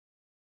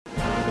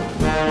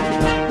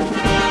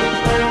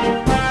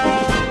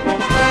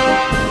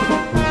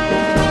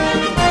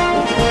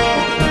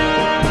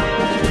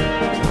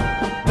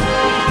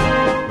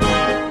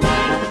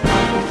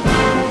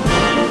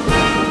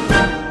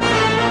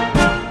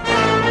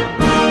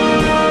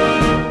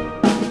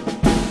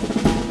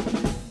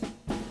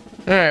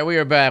All right, we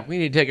are back. We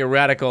need to take a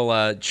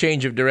radical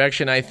change of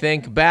direction, I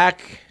think.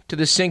 Back to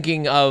the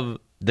sinking of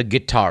the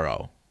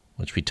Guitarro,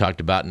 which we talked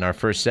about in our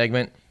first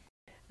segment.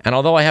 And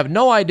although I have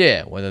no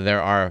idea whether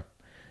there are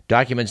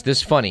documents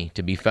this funny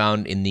to be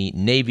found in the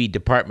Navy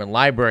Department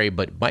Library,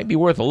 but it might be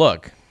worth a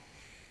look.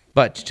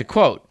 But to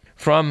quote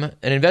from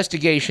an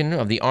investigation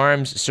of the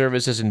Armed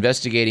Services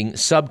Investigating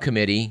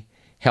Subcommittee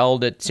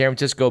held at San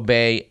Francisco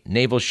Bay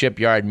Naval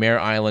Shipyard,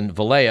 Mare Island,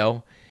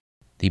 Vallejo,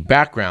 the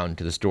background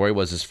to the story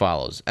was as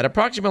follows. At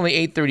approximately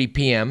 8:30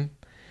 p.m.,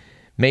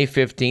 May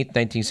 15,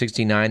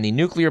 1969, the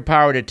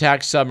nuclear-powered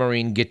attack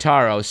submarine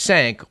Guitarro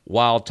sank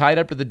while tied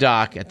up to the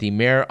dock at the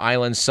Mare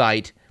Island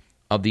site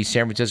of the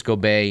San Francisco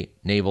Bay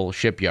Naval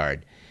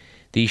Shipyard.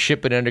 The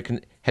ship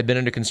had been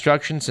under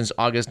construction since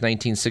August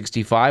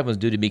 1965 and was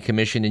due to be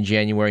commissioned in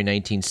January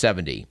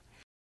 1970.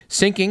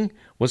 Sinking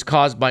was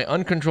caused by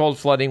uncontrolled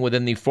flooding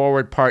within the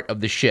forward part of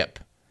the ship.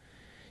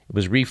 It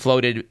was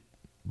refloated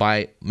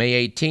by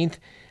May 18th,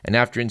 and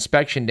after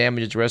inspection,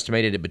 damages were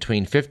estimated at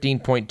between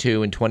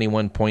 $15.2 and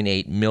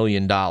 $21.8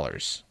 million.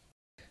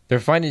 Their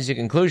findings and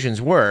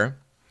conclusions were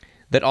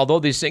that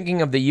although the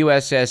sinking of the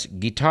USS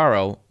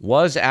Guitarro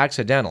was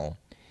accidental,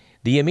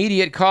 the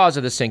immediate cause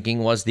of the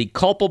sinking was the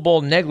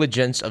culpable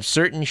negligence of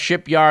certain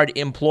shipyard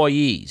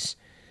employees.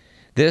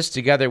 This,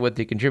 together with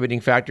the contributing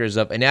factors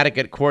of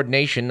inadequate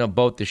coordination of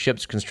both the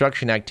ship's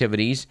construction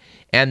activities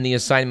and the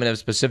assignment of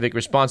specific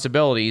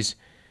responsibilities,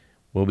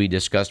 will be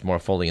discussed more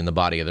fully in the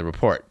body of the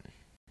report.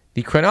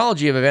 The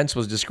chronology of events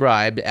was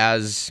described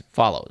as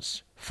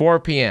follows. 4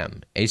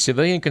 p.m., a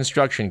civilian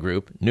construction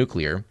group,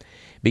 nuclear,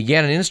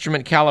 began an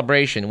instrument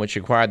calibration which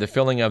required the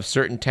filling of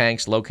certain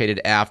tanks located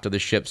aft of the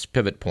ship's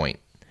pivot point.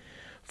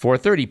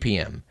 4:30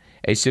 p.m.,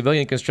 a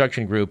civilian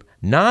construction group,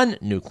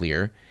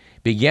 non-nuclear,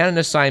 began an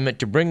assignment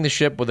to bring the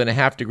ship within a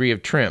half degree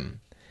of trim.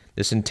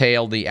 This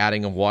entailed the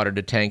adding of water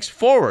to tanks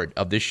forward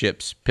of the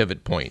ship's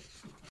pivot point.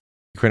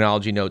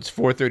 Chronology notes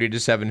 4:30 to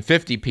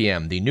 7:50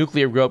 p.m. The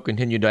nuclear group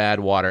continued to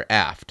add water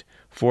aft.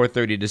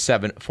 4:30 to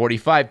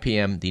 7:45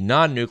 p.m. The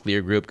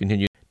non-nuclear group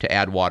continued to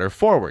add water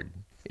forward.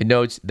 It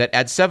notes that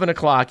at 7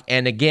 o'clock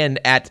and again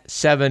at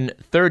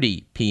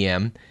 7:30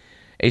 p.m.,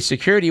 a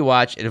security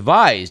watch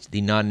advised the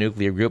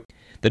non-nuclear group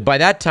that by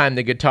that time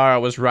the Guitarro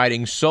was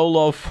riding so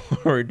low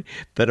forward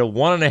that a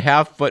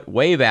 1.5-foot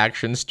wave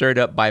action stirred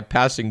up by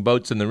passing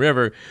boats in the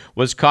river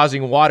was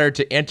causing water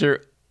to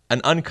enter an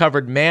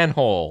uncovered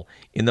manhole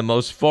in the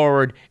most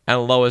forward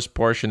and lowest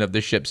portion of the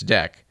ship's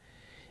deck.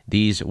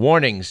 These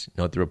warnings,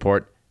 note the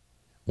report,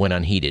 went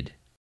unheeded.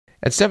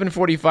 At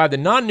 7:45, the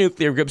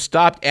non-nuclear group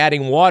stopped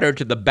adding water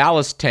to the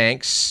ballast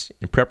tanks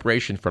in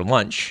preparation for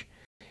lunch.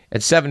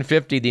 At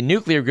 7:50, the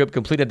nuclear group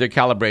completed their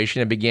calibration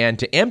and began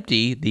to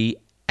empty the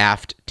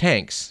aft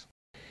tanks.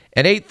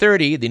 At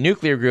 8:30, the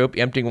nuclear group,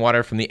 emptying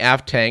water from the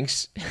aft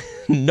tanks,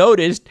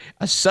 noticed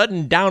a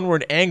sudden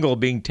downward angle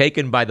being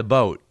taken by the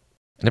boat.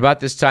 And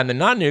about this time, the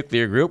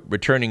non-nuclear group,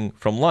 returning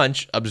from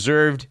lunch,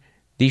 observed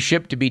the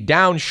ship to be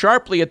down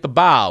sharply at the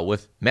bow,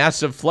 with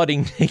massive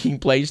flooding taking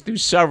place through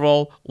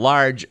several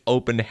large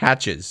open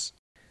hatches.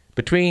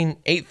 Between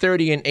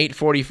 8:30 and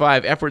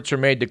 8:45, efforts were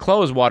made to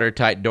close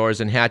watertight doors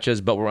and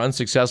hatches, but were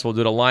unsuccessful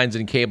due to lines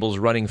and cables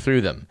running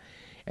through them.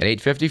 At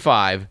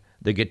 8:55,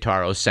 the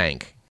Guitarro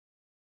sank.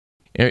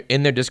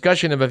 In their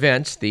discussion of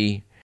events,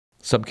 the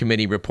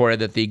subcommittee reported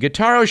that the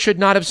Guitarro should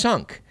not have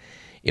sunk.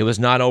 It was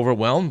not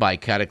overwhelmed by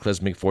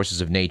cataclysmic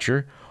forces of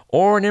nature,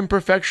 or an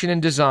imperfection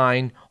in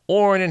design,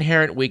 or an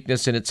inherent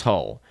weakness in its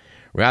hull.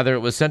 Rather,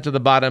 it was sent to the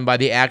bottom by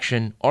the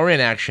action or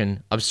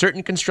inaction of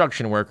certain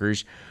construction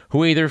workers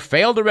who either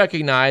failed to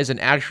recognize an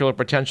actual or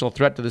potential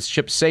threat to the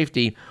ship's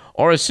safety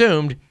or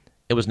assumed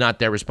it was not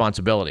their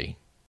responsibility.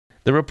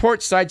 The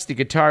report cites the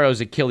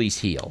Guitarro's Achilles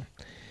heel,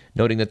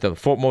 noting that the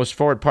most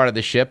forward part of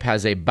the ship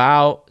has a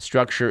bow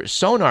structure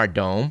sonar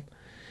dome,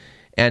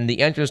 and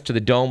the entrance to the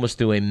dome was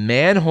through a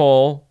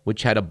manhole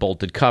which had a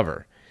bolted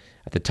cover.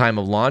 At the time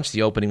of launch,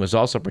 the opening was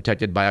also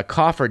protected by a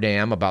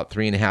cofferdam about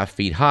 3.5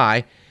 feet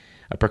high,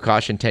 a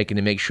precaution taken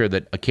to make sure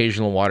that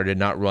occasional water did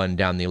not run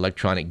down the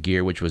electronic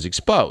gear which was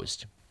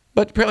exposed.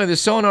 But apparently the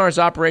sonar's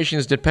operation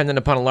is dependent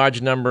upon a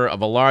large number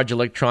of large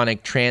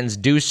electronic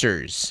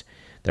transducers.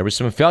 There were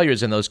some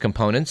failures in those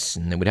components,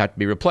 and they would have to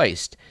be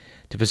replaced.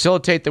 To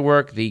facilitate the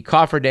work, the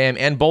cofferdam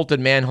and bolted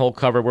manhole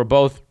cover were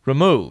both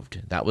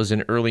removed. That was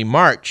in early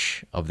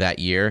March of that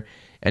year,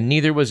 and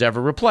neither was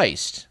ever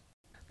replaced.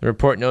 The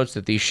report notes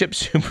that the ship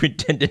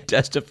superintendent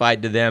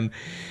testified to them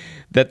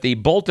that the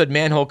bolted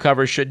manhole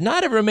cover should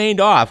not have remained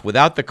off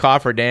without the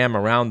cofferdam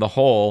around the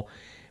hole,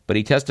 but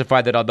he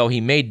testified that although he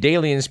made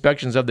daily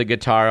inspections of the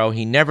Guitarro,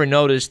 he never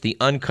noticed the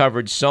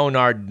uncovered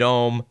sonar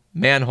dome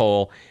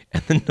manhole,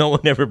 and then no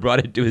one ever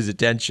brought it to his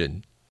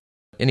attention.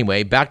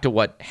 Anyway, back to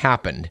what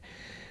happened.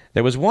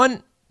 There was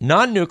one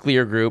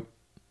non-nuclear group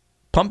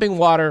pumping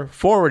water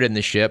forward in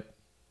the ship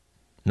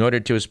in order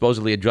to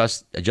supposedly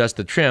adjust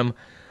the trim,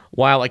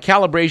 while a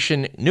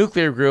calibration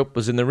nuclear group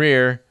was in the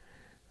rear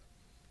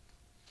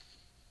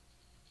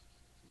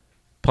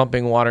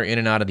pumping water in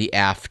and out of the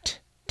aft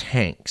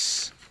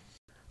tanks.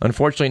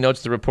 Unfortunately,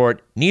 notes the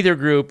report, neither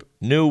group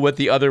knew what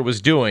the other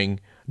was doing,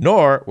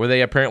 nor were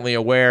they apparently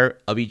aware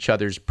of each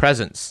other's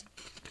presence.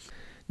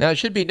 Now, it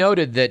should be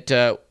noted that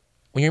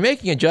when you're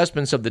making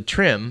adjustments of the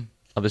trim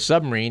of a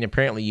submarine,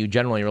 apparently you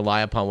generally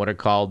rely upon what are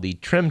called the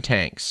trim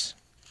tanks.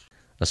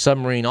 A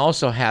submarine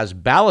also has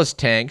ballast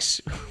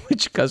tanks,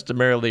 which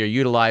customarily are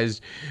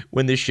utilized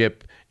when the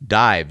ship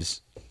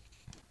dives.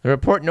 The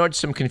report notes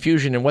some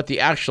confusion in what the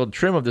actual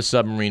trim of the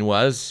submarine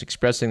was,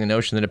 expressing the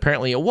notion that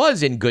apparently it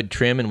was in good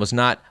trim and was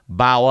not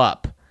bow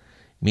up,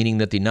 meaning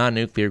that the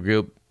non-nuclear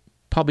group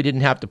probably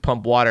didn't have to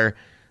pump water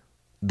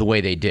the way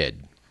they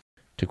did,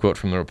 to quote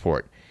from the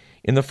report.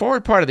 In the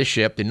forward part of the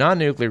ship, the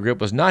non-nuclear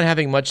group was not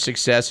having much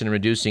success in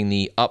reducing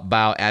the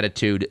up-bow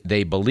attitude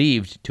they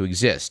believed to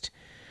exist.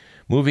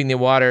 Moving the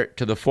water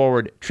to the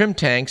forward trim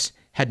tanks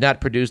had not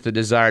produced the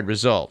desired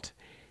result,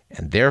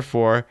 and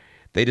therefore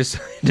they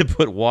decided to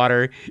put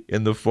water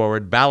in the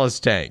forward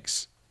ballast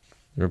tanks.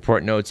 The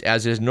report notes,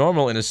 as is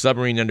normal in a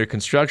submarine under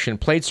construction,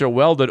 plates are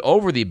welded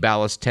over the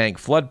ballast tank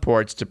flood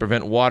ports to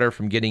prevent water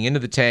from getting into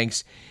the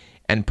tanks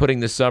and putting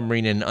the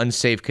submarine in an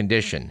unsafe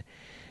condition.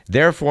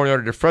 Therefore, in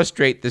order to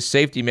frustrate this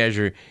safety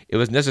measure, it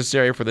was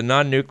necessary for the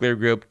non-nuclear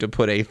group to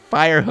put a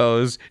fire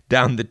hose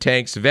down the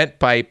tank's vent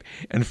pipe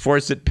and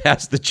force it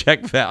past the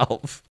check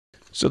valve.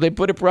 So they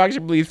put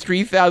approximately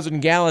 3,000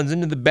 gallons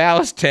into the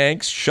ballast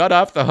tanks, shut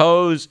off the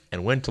hose,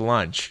 and went to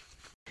lunch.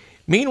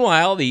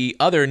 Meanwhile, the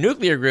other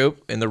nuclear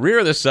group in the rear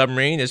of the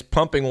submarine is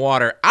pumping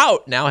water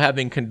out, now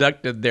having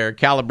conducted their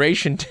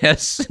calibration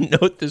tests.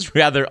 Note this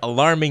rather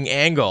alarming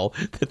angle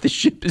that the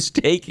ship is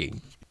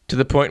taking, to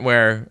the point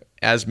where,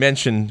 as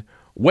mentioned,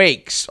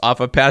 wakes off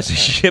of passing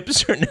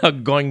ships are now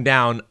going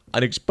down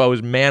an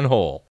exposed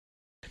manhole.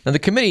 Now, the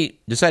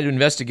committee decided to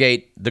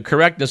investigate the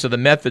correctness of the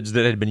methods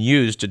that had been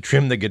used to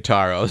trim the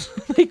Guitarros.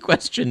 They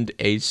questioned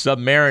a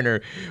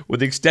submariner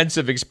with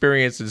extensive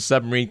experience in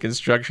submarine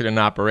construction and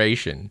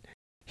operation.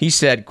 He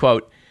said,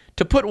 quote,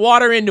 "To put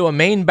water into a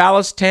main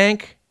ballast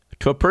tank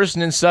to a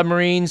person in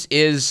submarines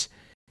is,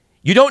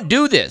 you don't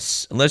do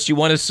this unless you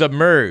want to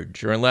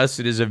submerge or unless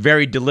it is a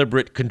very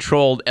deliberate,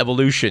 controlled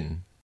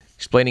evolution."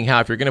 Explaining how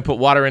if you're going to put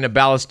water in a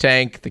ballast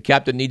tank, the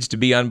captain needs to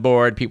be on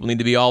board, people need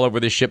to be all over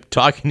the ship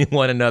talking to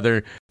one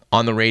another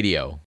on the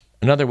radio.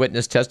 Another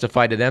witness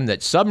testified to them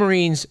that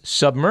submarines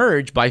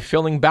submerge by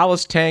filling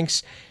ballast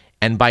tanks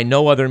and by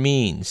no other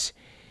means.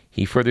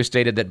 He further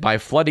stated that by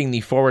flooding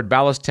the forward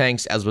ballast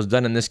tanks, as was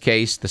done in this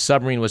case, the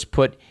submarine was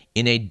put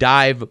in a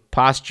dive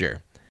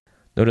posture.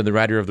 Noted the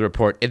writer of the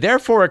report, "It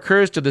therefore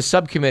occurs to the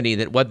subcommittee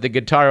that what the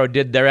Guitarro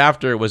did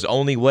thereafter was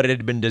only what it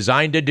had been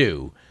designed to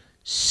do,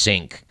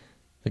 sink."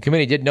 The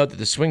committee did note that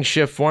the swing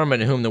shift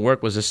foreman to whom the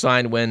work was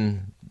assigned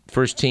when the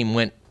first team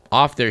went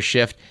off their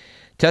shift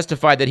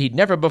testified that he'd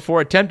never before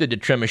attempted to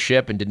trim a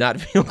ship and did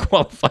not feel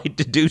qualified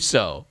to do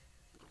so.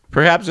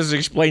 Perhaps this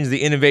explains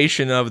the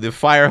innovation of the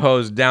fire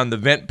hose down the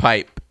vent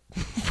pipe,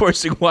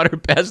 forcing water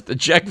past the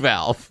check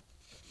valve.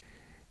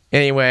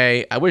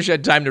 Anyway, I wish I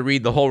had time to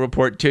read the whole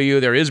report to you.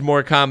 There is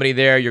more comedy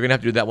there. You're going to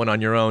have to do that one on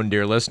your own,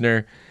 dear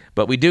listener.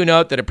 But we do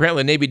note that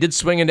apparently the Navy did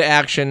swing into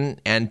action,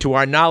 and to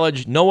our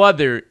knowledge, no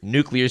other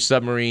nuclear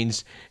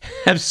submarines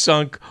have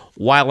sunk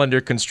while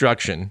under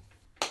construction.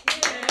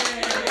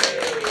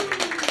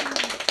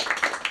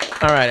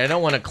 All right, I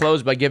don't want to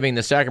close by giving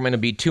the Sacramento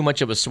Bee too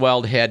much of a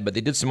swelled head, but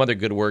they did some other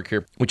good work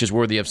here, which is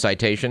worthy of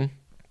citation.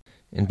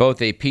 In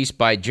both a piece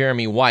by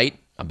Jeremy White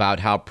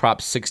about how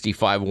Prop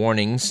 65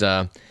 warnings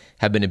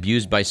have been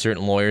abused by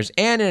certain lawyers,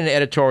 and in an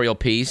editorial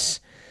piece,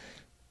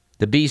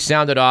 the Bee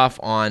sounded off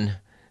on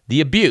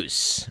the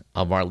abuse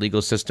of our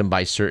legal system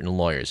by certain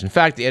lawyers. In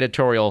fact, the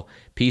editorial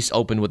piece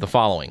opened with the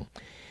following.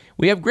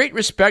 "We have great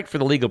respect for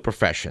the legal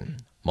profession.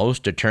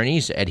 Most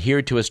attorneys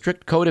adhere to a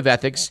strict code of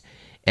ethics,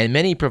 and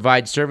many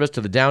provide service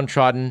to the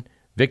downtrodden,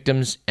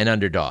 victims, and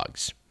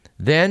underdogs.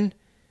 Then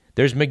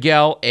there's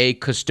Miguel A.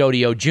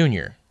 Custodio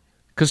Jr.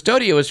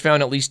 Custodio has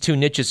found at least two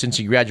niches since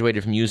he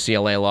graduated from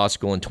UCLA Law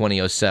School in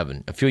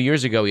 2007. A few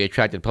years ago, he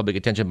attracted public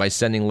attention by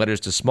sending letters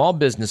to small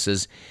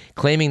businesses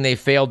claiming they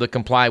failed to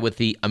comply with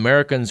the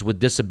Americans with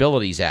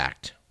Disabilities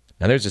Act.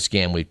 Now, there's a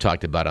scam we've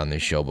talked about on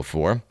this show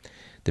before.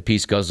 The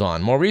piece goes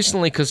on. More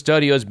recently,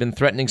 Custodio has been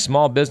threatening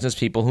small business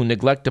people who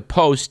neglect to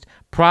post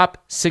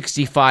Prop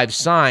 65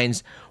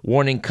 signs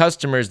warning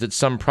customers that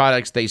some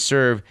products they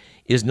serve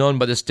is known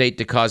by the state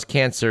to cause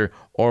cancer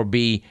or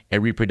be a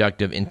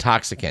reproductive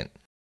intoxicant.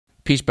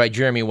 Piece by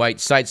Jeremy White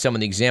cites some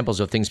of the examples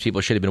of things people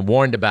should have been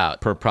warned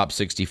about per Prop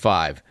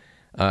 65.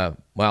 How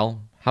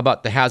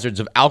about the hazards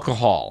of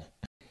alcohol?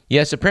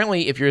 Yes,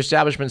 apparently if your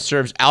establishment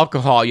serves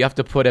alcohol, you have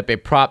to put up a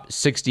Prop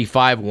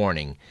 65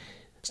 warning,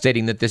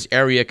 stating that this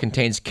area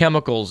contains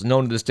chemicals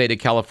known to the state of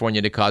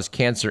California to cause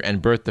cancer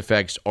and birth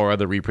defects or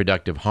other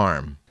reproductive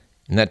harm.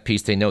 In that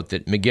piece, they note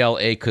that Miguel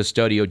A.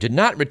 Custodio did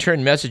not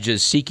return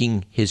messages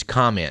seeking his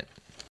comment,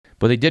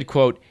 but they did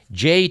quote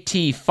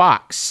J.T.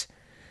 Fox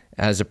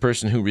as a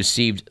person who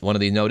received one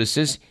of these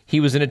notices. He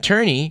was an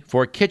attorney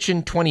for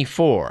Kitchen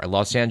 24, a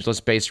Los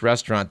Angeles-based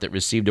restaurant that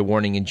received a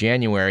warning in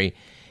January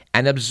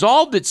and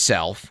absolved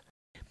itself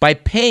by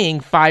paying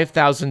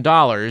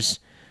 $5,000,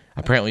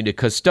 apparently to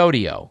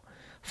Custodio.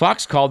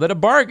 Fox called it a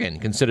bargain,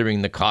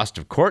 considering the cost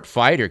of court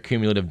fight or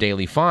cumulative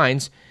daily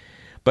fines.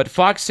 But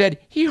Fox said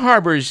he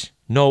harbors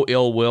no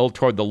ill will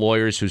toward the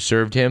lawyers who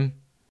served him,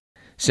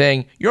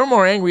 saying, "You're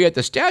more angry at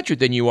the statute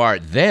than you are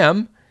at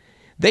them.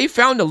 They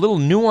found a little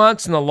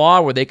nuance in the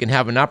law where they can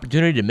have an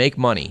opportunity to make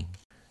money."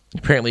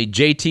 Apparently,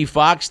 J.T.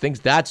 Fox thinks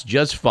that's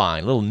just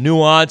fine. A little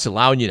nuance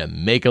allowing you to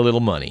make a little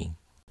money.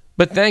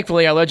 But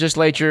thankfully, our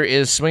legislature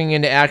is swinging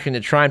into action to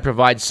try and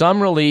provide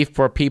some relief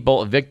for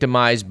people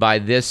victimized by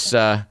this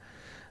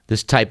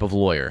type of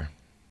lawyer,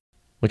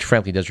 which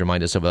frankly does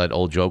remind us of that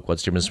old joke,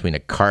 what's the difference between a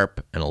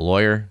carp and a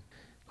lawyer?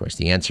 Of course,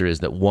 the answer is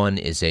that one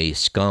is a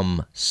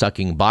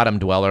scum-sucking bottom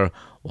dweller,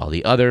 while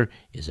the other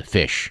is a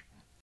fish.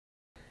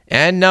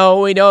 And no,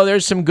 we know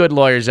there's some good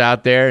lawyers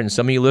out there, and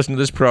some of you listen to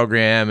this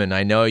program, and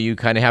I know you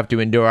kind of have to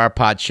endure our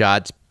pot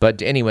shots.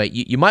 But anyway,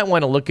 you might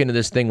want to look into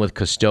this thing with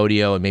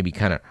Custodio and maybe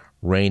kind of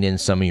rein in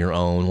some of your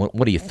own.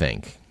 What do you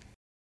think?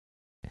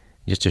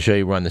 Just to show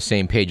you we're on the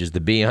same page as the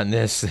Bee on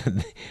this,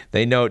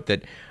 they note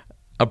that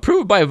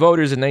approved by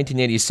voters in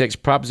 1986,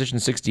 Proposition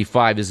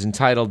 65 is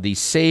entitled the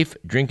Safe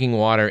Drinking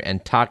Water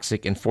and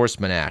Toxic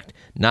Enforcement Act,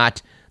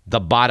 not the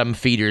Bottom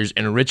Feeders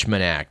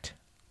Enrichment Act.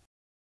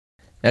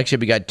 Actually,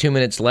 we got 2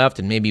 minutes left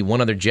and maybe one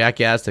other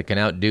jackass that can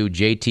outdo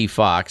J.T.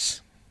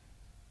 Fox,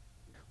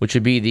 which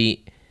would be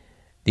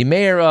the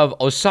mayor of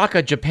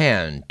Osaka,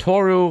 Japan,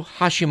 Toru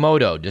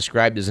Hashimoto,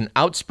 described as an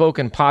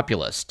outspoken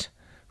populist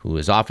who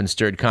has often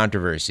stirred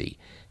controversy.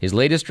 His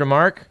latest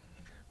remark,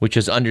 which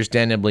has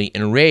understandably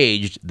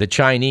enraged the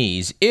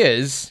Chinese,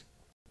 is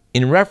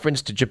in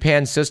reference to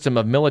Japan's system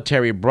of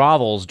military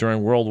brothels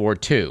during World War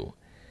II.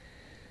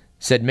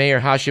 Said Mayor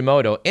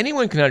Hashimoto,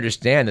 anyone can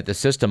understand that the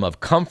system of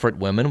comfort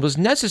women was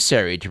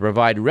necessary to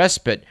provide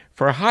respite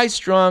for a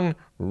high-strung,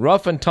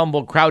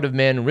 rough-and-tumble crowd of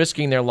men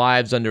risking their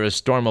lives under a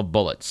storm of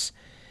bullets.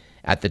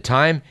 At the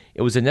time,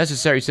 it was a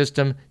necessary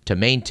system to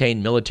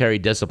maintain military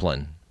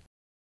discipline.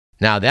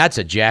 Now that's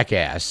a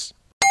jackass.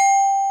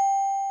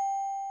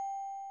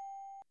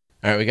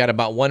 All right, we got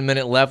about 1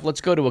 minute left. Let's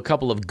go to a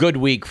couple of Good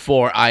Week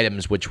 4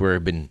 items which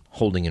we've been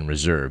holding in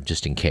reserve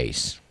just in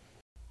case.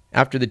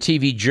 After the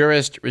TV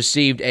jurist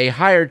received a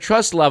higher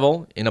trust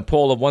level in a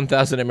poll of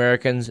 1,000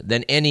 Americans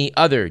than any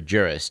other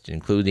jurist,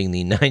 including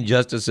the 9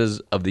 justices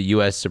of the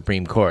U.S.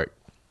 Supreme Court.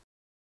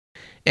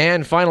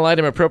 And final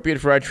item appropriate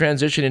for our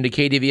transition into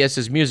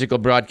KDVS's musical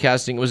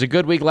broadcasting. It was a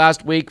good week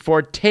last week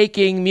for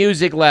taking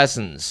music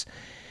lessons,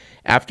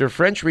 after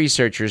French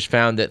researchers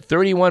found that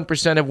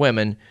 31% of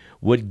women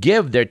would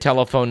give their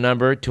telephone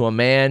number to a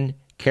man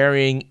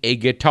carrying a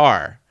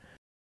guitar,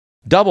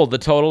 double the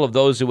total of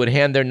those who would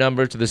hand their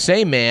number to the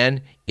same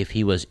man if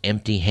he was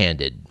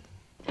empty-handed.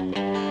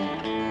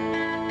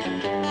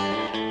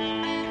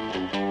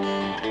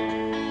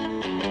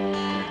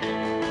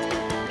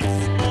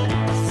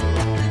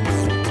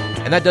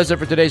 And that does it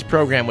for today's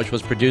program, which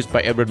was produced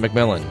by Edward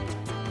McMillan.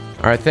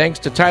 Our thanks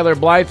to Tyler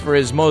Blythe for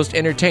his most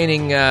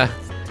entertaining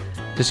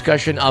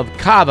discussion of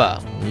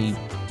Kava. We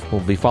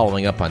will be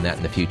following up on that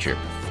in the future.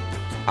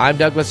 I'm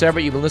Douglas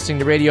Everett. You've been listening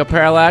to Radio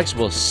Parallax.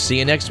 We'll see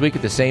you next week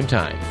at the same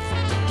time.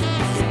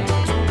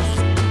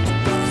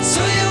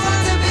 So you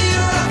want to be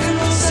a rock and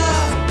roll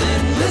star?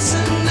 Then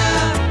listen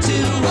now to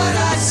what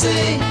I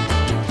say.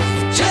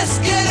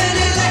 Just get an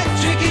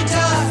electric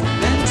guitar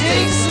and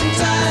take some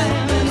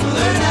time and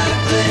learn how to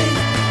play.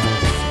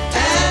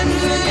 And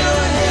when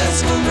your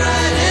hair's comb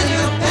right and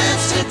your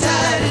pants are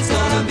tight, it's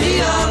gonna be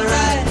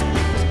alright.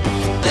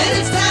 Then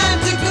it's time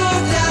to go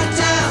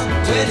downtown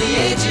where the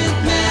agent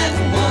man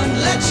won't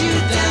let you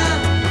down.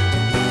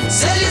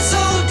 Sell your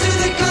soul to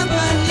the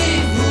company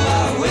who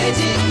are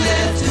waiting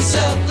there to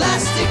sell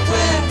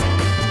plasticware.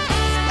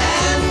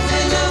 And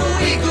in a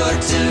week or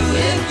two,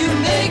 if you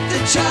make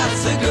the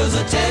charts, the girls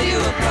will tear you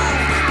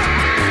apart.